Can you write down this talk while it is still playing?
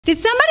Did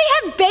somebody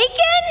have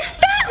bacon?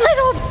 That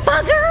little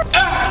bugger!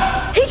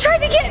 He tried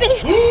to get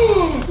me!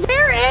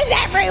 Where is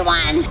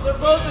everyone? They're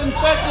both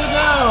infected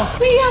now.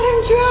 We got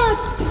him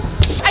trapped.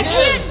 I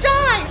can't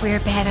die. We're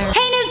better.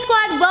 Hey Noob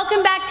Squad,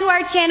 welcome back to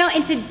our channel.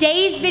 In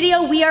today's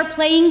video, we are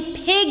playing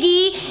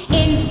Piggy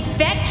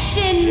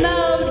Infection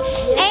Mode.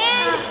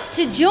 And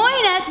to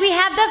join us, we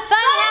have the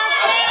FUNhouse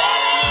Family.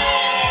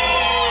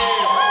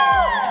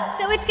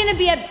 So it's gonna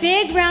be a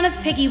big round of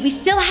Piggy. We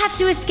still have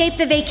to escape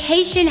the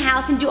vacation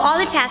house and do all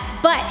the tasks,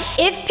 but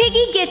if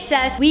Piggy gets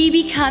us, we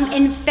become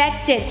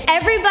infected.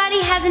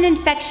 Everybody has an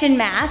infection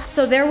mask,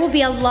 so there will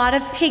be a lot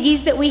of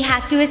Piggies that we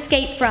have to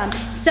escape from.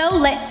 So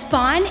let's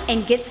spawn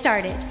and get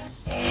started.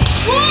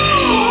 Whoa!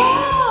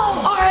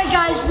 All right,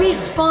 guys,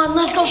 respawn.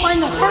 Let's go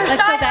find the first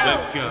Let's go, item.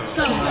 guys. Let's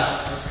go.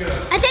 Let's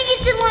go. I think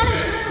it's a lot of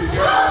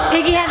time.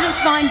 Piggy hasn't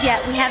spawned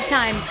yet. We have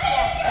time.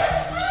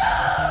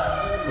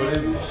 What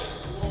is it?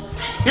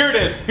 Here it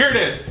is. Here it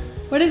is.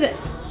 What is it?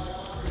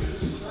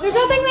 There's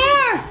nothing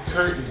there.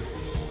 Curtain.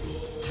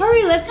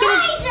 Hurry, let's get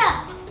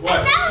it. What?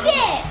 I found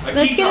it.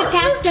 Let's get a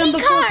task done Key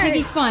before card.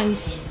 Piggy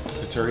spawns.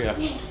 Let's hurry up.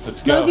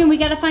 Let's go. Logan, we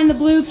gotta find the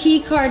blue key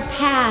card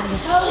pad.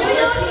 Should we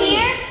go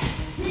here?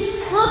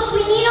 Look, we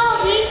need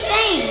all these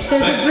things.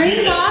 There's Let's a green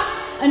see box,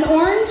 an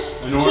orange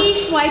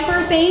key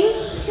swiper thing.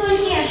 Let's go in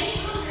here.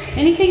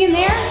 Anything in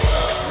there?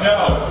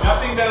 No,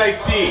 nothing that I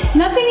see.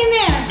 Nothing in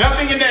there.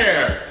 Nothing in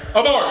there.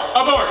 Abort.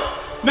 Abort.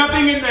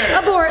 Nothing in there.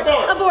 Abort.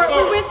 Abort.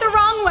 We went the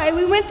wrong way.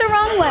 We went the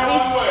wrong way.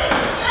 Wrong way.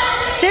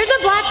 There's a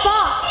black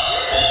box.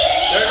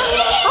 There's a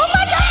lot. Oh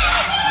my God!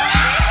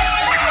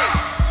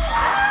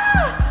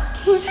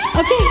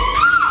 Okay.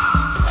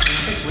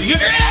 Will you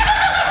get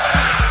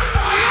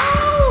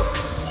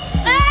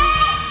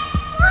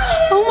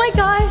Oh my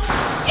gosh.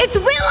 It's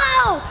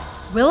Willow.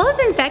 Willow's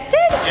infected?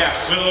 Yeah,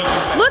 Willow's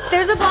infected. Look,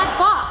 there's a black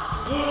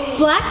box.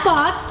 Black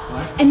box.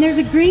 And there's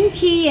a green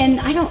key and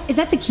is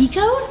that the key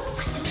code?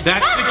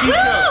 That's the key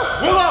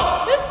code.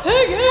 Willow! It's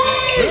Piggy!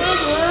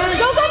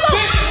 Go, go, go!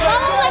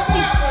 Follow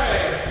Lexi.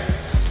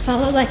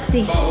 Follow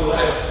Lexi.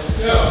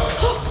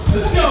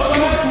 Let's go.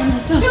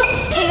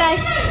 Hey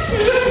guys.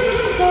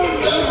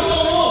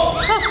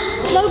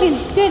 Logan,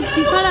 good.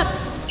 You caught up.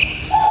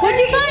 What'd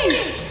you find?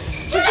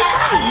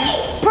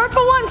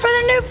 Purple one for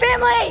the new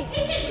family.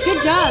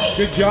 Good job.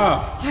 Good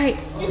job. All right.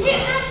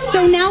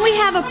 So now we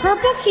have a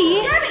purple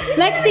key.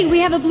 Lexi, we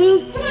have a blue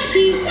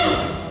key.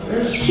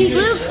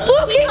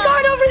 Blue key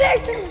card over there.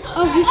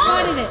 Oh, he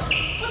spotted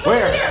it.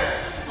 Where?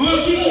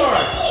 Blue key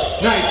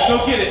card. Nice.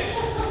 Go get it.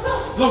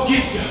 Go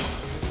get it.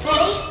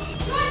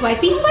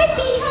 Swipey,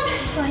 swipey.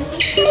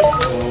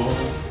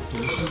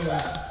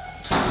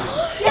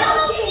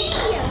 Yellow key.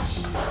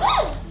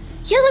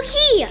 Yellow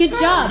key. Good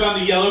job.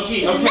 Found the yellow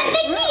key. I Okay.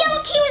 think the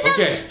yellow key was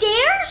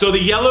upstairs. So the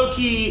yellow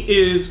key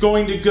is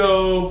going to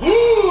go.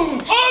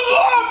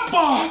 Unlock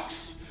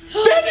box.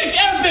 That is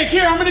epic.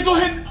 Here, I'm gonna go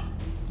ahead. And...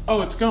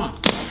 Oh, it's gone.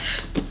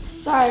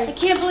 Sorry. I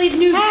can't believe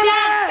Noob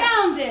Dad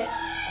found it.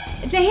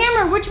 It's a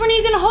hammer. Which one are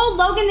you gonna hold,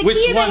 Logan? The Which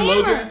key or the one, hammer?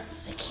 Logan?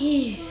 The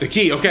key. The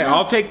key. Okay,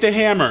 I'll take the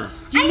hammer.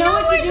 Do you know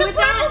what to do with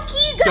that?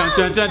 Key Dun,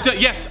 dun, dun, dun.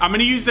 Yes, I'm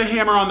gonna use the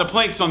hammer on the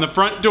planks on the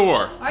front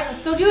door. All right,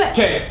 let's go do it.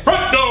 Okay,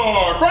 front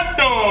door, front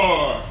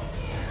door.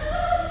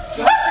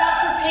 Watch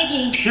out for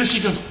Piggy. Here she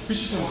comes. Here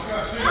she comes.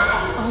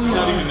 She's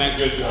not even that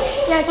good though.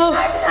 Yeah, Oh.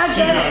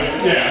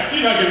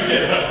 She's not gonna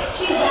get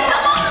us.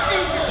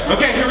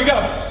 Okay, here we go.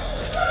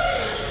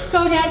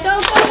 Go, Dad. Go,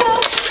 go, go.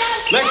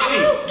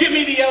 Lexi, give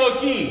me the yellow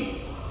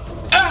key.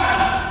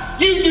 Ah,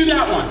 you do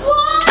that one.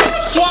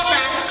 What? Swap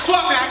back,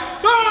 swap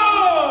back. Go!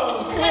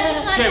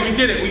 Okay, we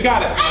did it. We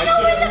got it. I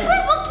know where the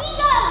purple key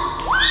goes.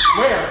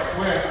 Where?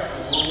 Where?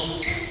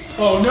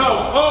 Oh no!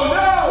 Oh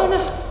no! Oh, no.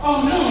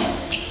 Oh no!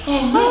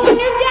 Oh no! Oh,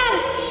 Noob Dad.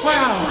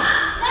 Wow!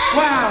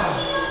 Wow!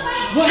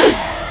 What?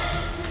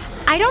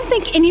 I don't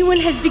think anyone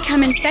has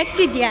become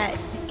infected yet.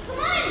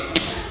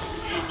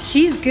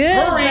 She's good,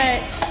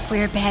 Hurry. but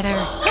we're better.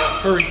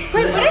 Hurry!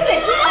 Wait, what is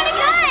it? We want a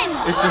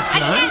gun. It's a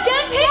gun?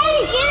 Gun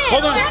Piggy.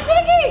 Hold on. Gun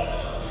Piggy.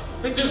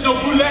 Wait, there's no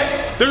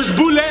boulettes. There's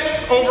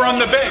boulettes over on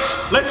the bench.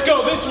 Let's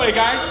go this way,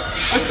 guys.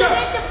 Let's go.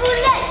 The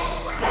bullets.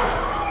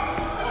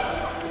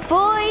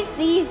 Boys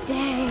these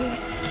days.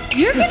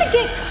 You're gonna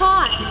get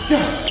caught.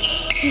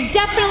 You're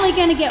definitely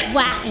gonna get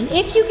whacked. And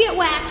if you get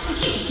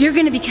whacked, you're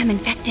gonna become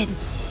infected.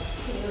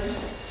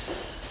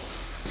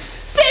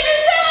 Save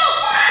yourself!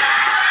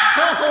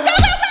 Go, go, go!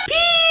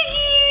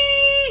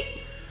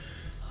 Piggy!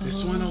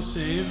 This one I'll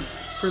save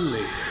for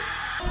later.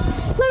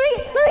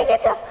 Let me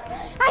get the.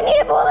 I need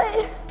a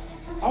bullet.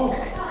 Oh,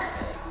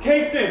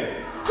 Kason!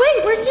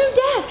 Wait, where's Noob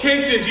Dad?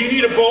 Kason, do you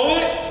need a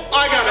bullet?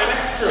 I got an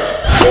extra.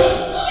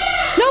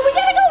 No, we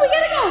gotta go, we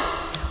gotta go.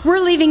 We're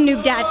leaving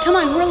Noob Dad. Come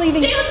on, we're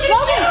leaving. Logan,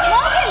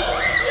 Logan!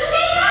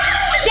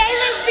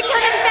 Dalen's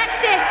become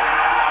infected.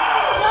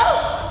 No,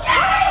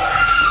 hurry,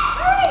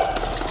 hurry.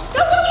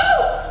 Go, go, go.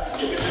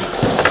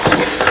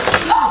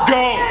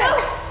 Go!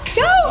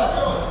 Go.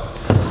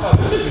 Oh,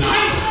 this is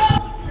nice.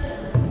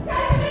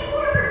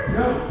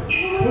 Go.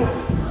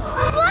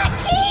 Black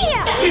key.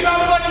 She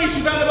found the black key. She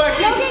found the black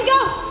key. Logan, go.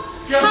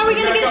 How are we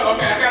gonna get it?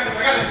 Okay, I got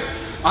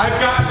I've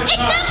got the It's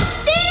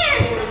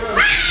upstairs!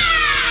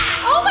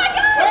 Ah! Oh my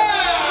God!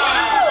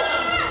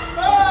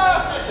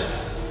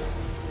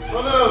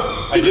 Oh no!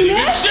 I didn't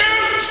even shoot!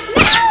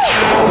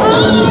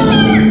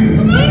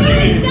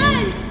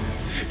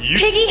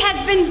 Piggy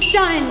has been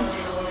stunned.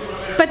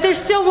 But there's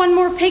still one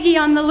more piggy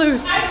on the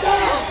loose. He's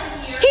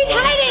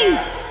hiding!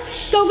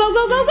 Go, go,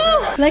 go, go,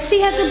 go! Lexi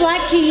has the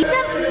black key. It's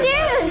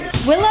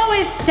upstairs! Willow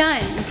is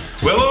stunned.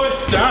 Willow is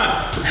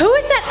stunned. Who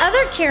is that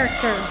other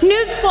character?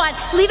 Noob Squad,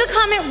 leave a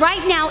comment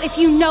right now if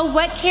you know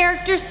what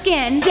character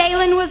skin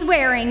Dalen was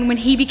wearing when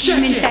he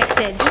became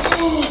infected.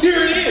 Oh,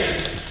 here it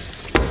is.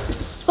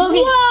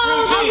 Logan.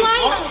 Whoa, the Hey,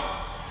 light!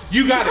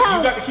 you got it.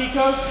 You got the key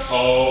code?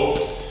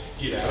 Oh,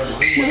 get out of my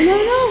way. No,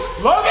 no, no.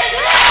 Logan!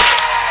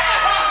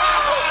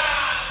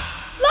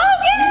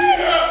 Logan!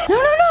 No,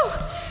 no, no.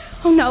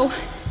 Oh no.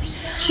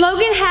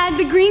 Logan had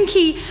the green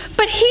key,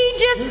 but he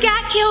just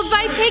got killed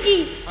by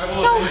Piggy. I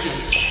will No, avenge you.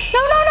 no,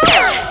 no, no,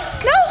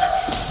 no,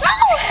 no.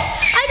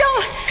 I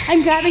don't.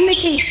 I'm grabbing the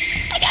key.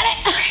 I got it.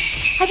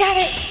 I got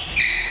it.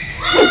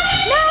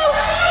 No,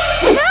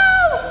 no.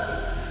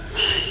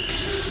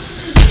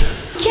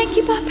 Can't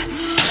keep up.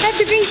 I have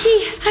the green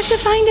key. I have to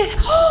find it.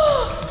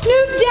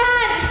 Noob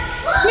Dad.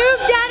 Noob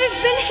Dad has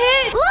been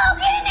hit.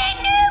 Logan and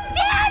Noob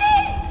Dad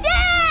is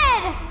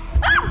dead!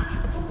 Ah!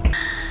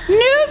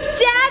 Noob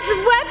Dad's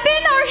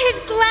weapon are his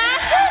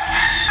glasses?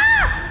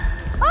 Ah!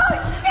 Oh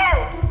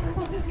shoot!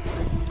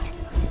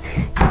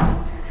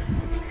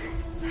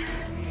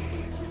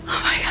 Oh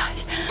my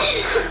gosh.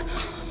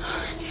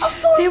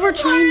 They were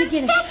trying to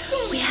get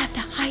us. We have to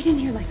hide in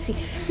here, Lexi.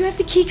 You have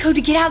the key code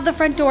to get out of the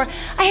front door.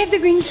 I have the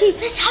green key.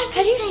 Let's hide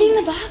Have you these seen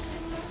the things. box?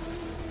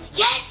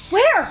 Yes!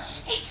 Where?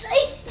 It's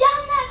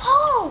down that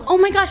hole! Oh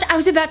my gosh, I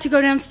was about to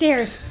go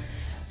downstairs.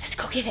 Let's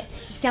go get it.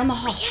 It's down the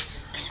hall. Yeah,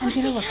 'cause I'm what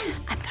if gonna they look. come?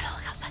 I'm gonna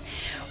look outside.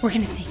 We're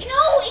gonna sneak.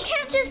 No, it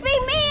can't just be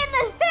me and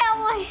this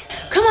family!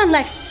 Come on,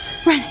 Lex.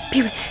 Run.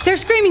 They're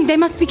screaming. They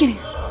must be getting.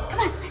 Come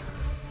on.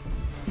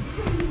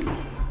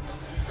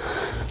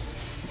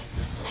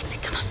 Lexi,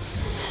 come on.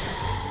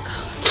 Go.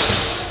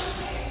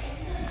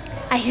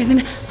 I hear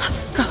them.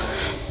 Go.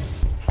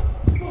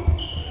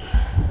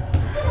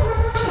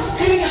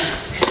 Here we go.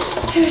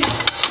 Here we go.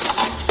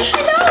 I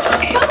know.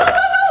 Go, go, go,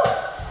 go.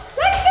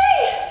 Lexi!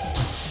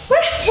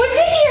 What's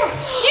in here?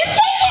 You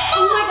take it!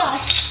 Oh my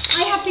gosh. I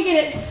have to get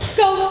it.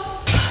 Go.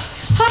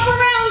 Hop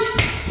around.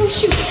 Oh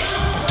shoot.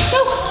 No,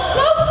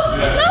 no,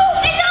 no.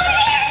 It's over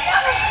here! It's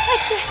over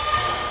here!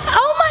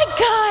 Oh my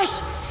gosh.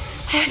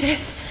 I have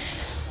this.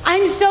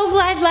 I'm so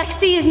glad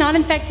Lexi is not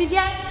infected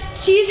yet.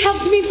 She's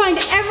helped me find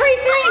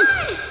everything.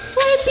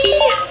 Swipey.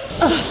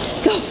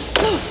 Go,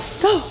 go,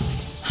 go.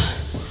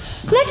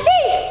 Lexi.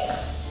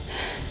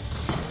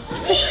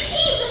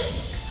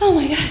 Oh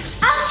my god.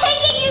 I'll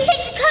take it, you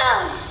take the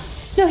code!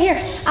 No, here.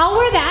 I'll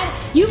wear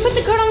that. You put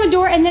the code on the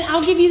door and then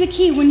I'll give you the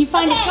key when you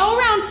find it. Okay. Go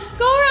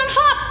around,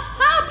 hop,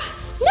 hop.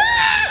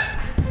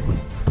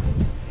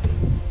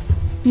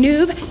 No!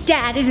 Noob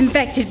Dad is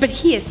infected, but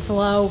he is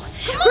slow.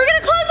 We're gonna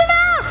close him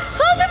out!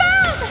 Close him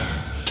out!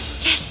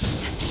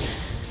 Yes!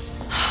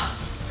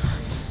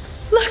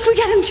 Look, we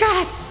got him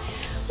trapped.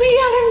 We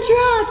got him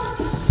trapped.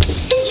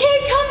 He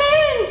can't come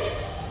in.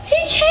 He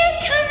can't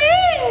come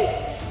in.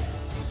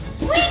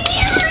 We need to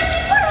hurry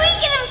before we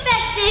get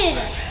infected!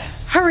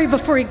 Hurry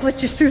before he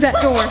glitches through that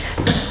door.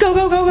 Go,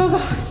 go, go, go,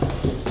 go.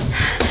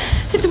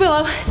 It's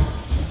Willow.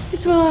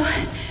 It's Willow.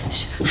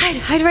 Shh,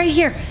 hide right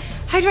here.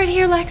 Hide right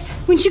here, Lex.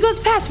 When she goes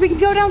past, we can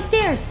go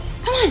downstairs.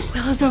 Come on.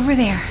 Willow's over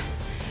there.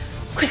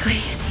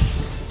 Quickly.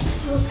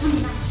 Willow's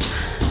coming back.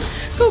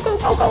 Go, go,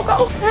 go, go,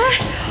 go.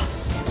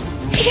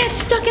 He got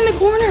stuck in the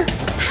corner.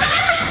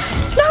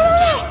 No, no,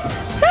 no.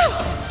 No.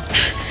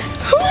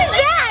 Who is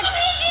that?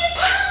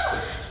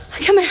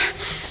 Come here.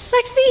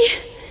 Lexi.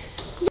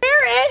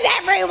 Where is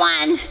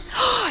everyone?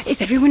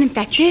 Is everyone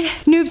infected?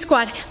 Noob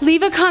Squad,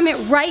 leave a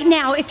comment right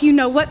now if you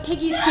know what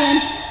piggy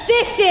skin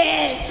this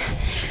is.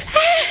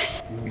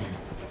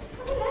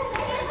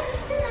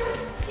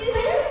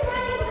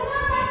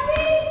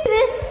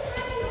 This.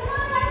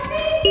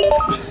 It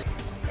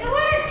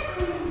worked!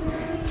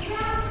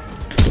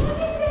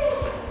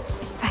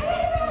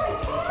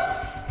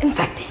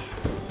 Infected.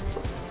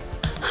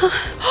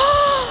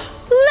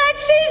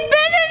 Lexi's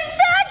been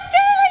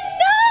infected!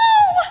 No!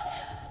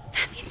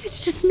 That means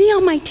it's just me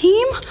on my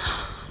team?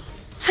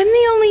 I'm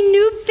the only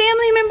noob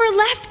family member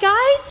left,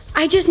 guys.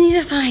 I just need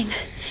to find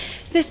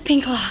this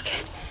pink lock.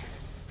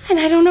 And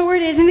I don't know where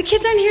it is, and the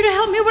kids aren't here to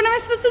help me. What am I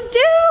supposed to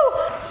do?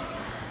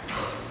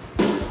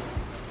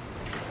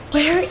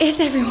 Where is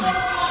everyone?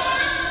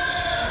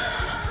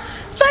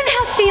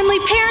 FUNhouse Family,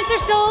 parents are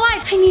still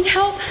alive. I need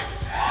help.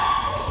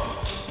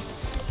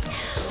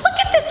 Look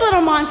at this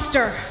little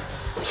monster.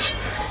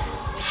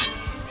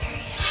 There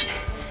he is.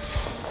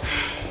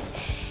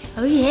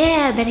 Oh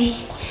yeah,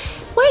 buddy.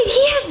 Wait,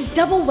 he has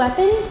double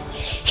weapons?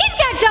 He's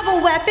got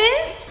double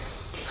weapons.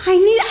 I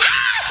need,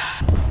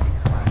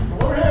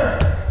 Over here.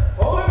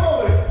 Hold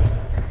it.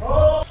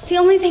 Oh. It's the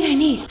only thing I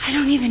need. I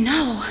don't even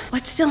know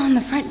what's still on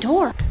the front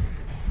door.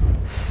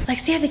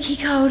 Lexi had the key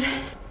code.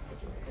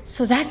 So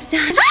So that's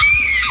done.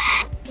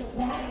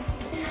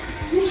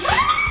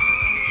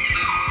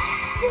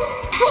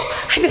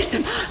 Oh, I missed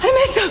him. I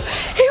missed him.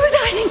 He was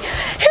hiding.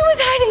 He was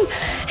hiding.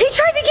 He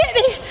tried to get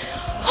me.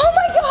 Oh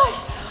my gosh.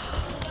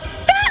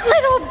 That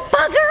little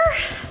bugger.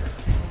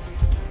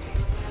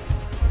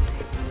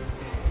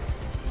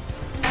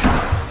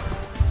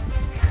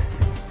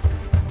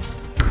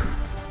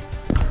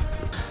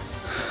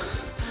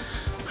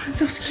 I'm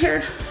so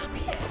scared.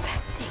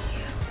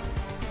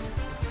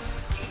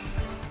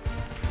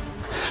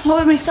 All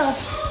by myself.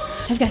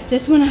 I've got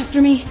this one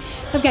after me.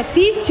 I've got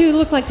these two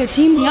look like they're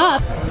teaming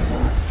up.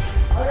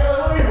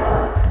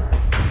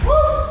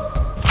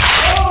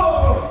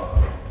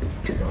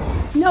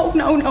 No,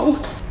 no, no.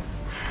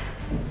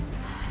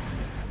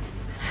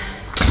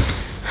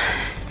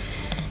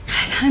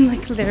 Guys, I'm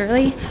like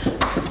literally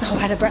so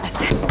out of breath.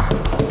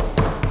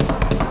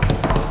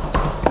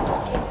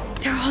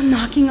 They're all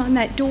knocking on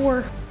that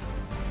door.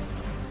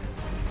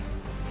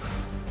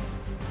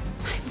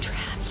 I'm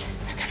trapped.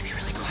 I've got to be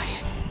really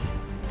quiet.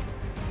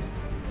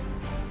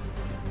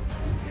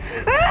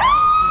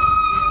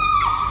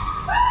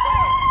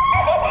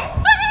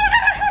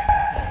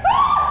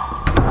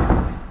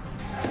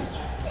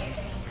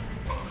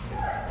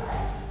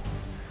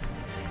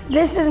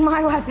 This is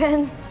my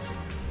weapon.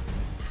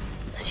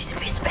 Let's use a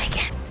piece of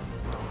bacon.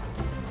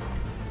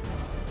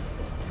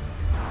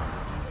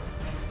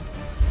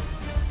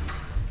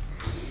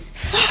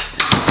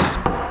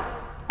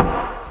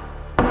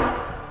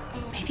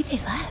 Maybe they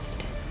left.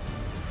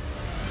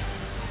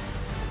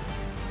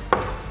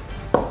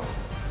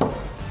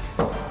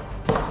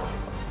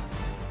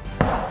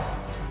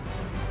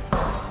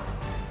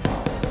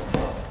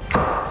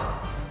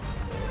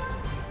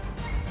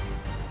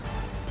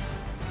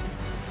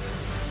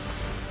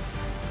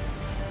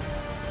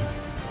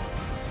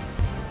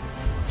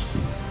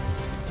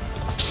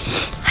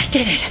 I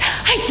did it!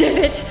 I did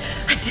it!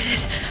 I did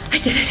it! I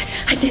did it!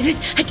 I did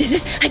it! I did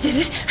it! I did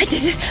it! I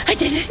did it! I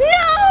did it!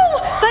 No!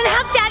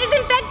 Funhouse Dad is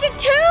infected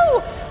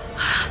too!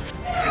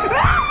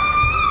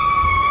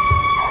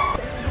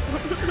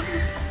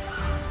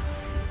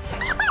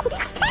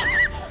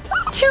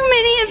 Too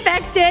many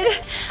infected.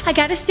 I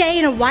gotta stay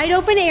in a wide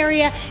open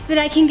area that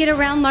I can get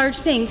around large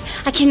things.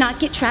 I cannot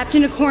get trapped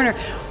in a corner.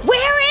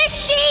 Where is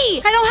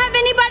she? I don't have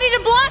anybody to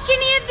block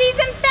any of these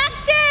infected.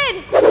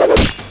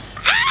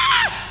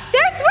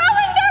 They're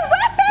throwing their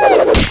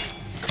weapons!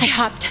 I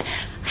hopped.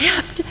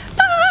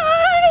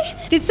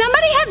 Bye! Did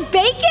somebody have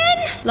bacon?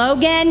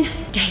 Logan,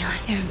 Dalen,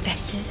 they're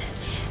infected.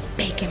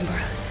 Bacon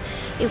Bros.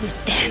 It was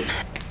them.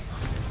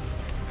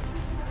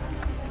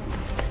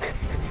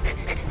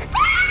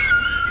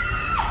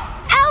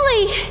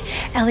 Ellie!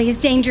 Ellie is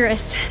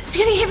dangerous. Is he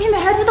gonna hit me in the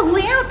head with a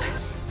lamp?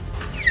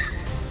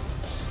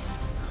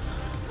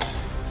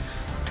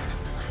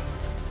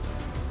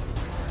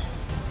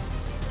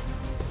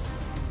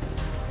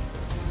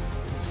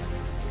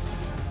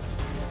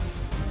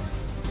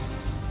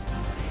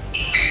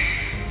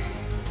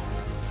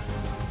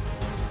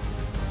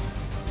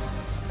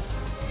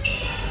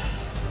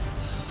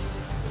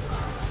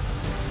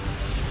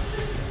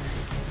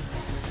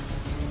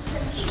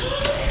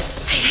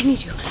 I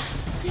need you.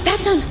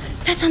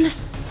 That's on this,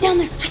 down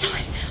there. I saw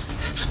it.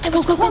 I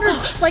was cornered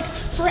like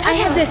forever. I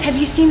have this. Have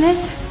you seen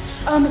this?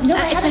 No,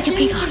 I it's like a haven't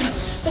pink seen lock. it.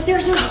 But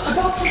there's a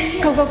box over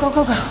here. Go.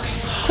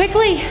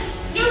 Quickly.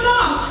 No,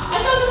 Mom,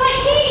 I found the right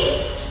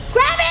key.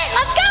 Grab it.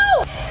 Let's go.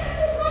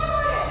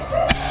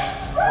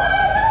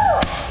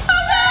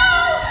 Oh no!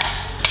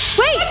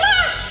 Wait. Oh my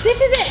gosh! This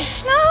is it.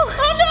 No.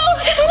 Oh no!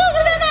 It's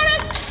closing in on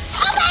us!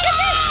 Oh my God.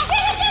 I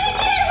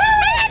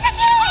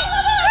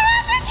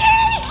have the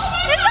key.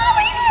 It's all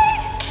we need.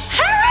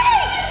 Hurry.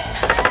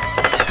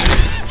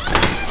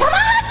 Come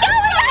on, let's go.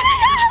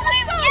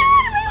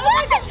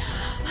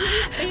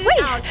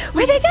 Wait,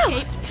 where'd they go?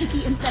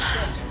 Piggy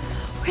infected.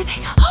 Where'd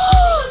they go?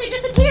 Oh, they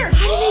disappeared.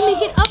 How did they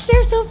make it up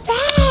there so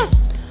fast?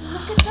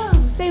 Look at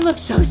them. They look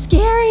so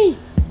scary.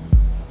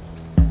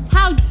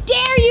 How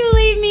dare you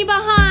leave me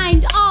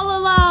behind all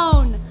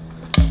alone?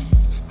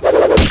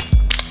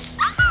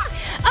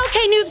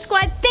 Okay, Noob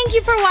Squad, thank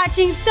you for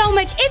watching so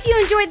much. If you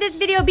enjoyed this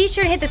video, be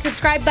sure to hit the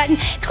subscribe button,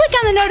 click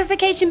on the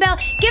notification bell,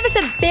 give us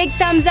a big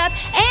thumbs up,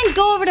 and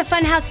go over to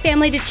FUNhouse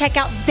Family to check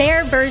out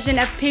their version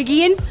of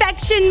Piggy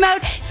Infection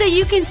Mode so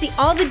you can see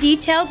all the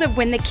details of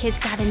when the kids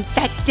got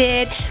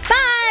infected.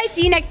 Bye!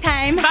 See you next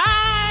time.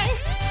 Bye.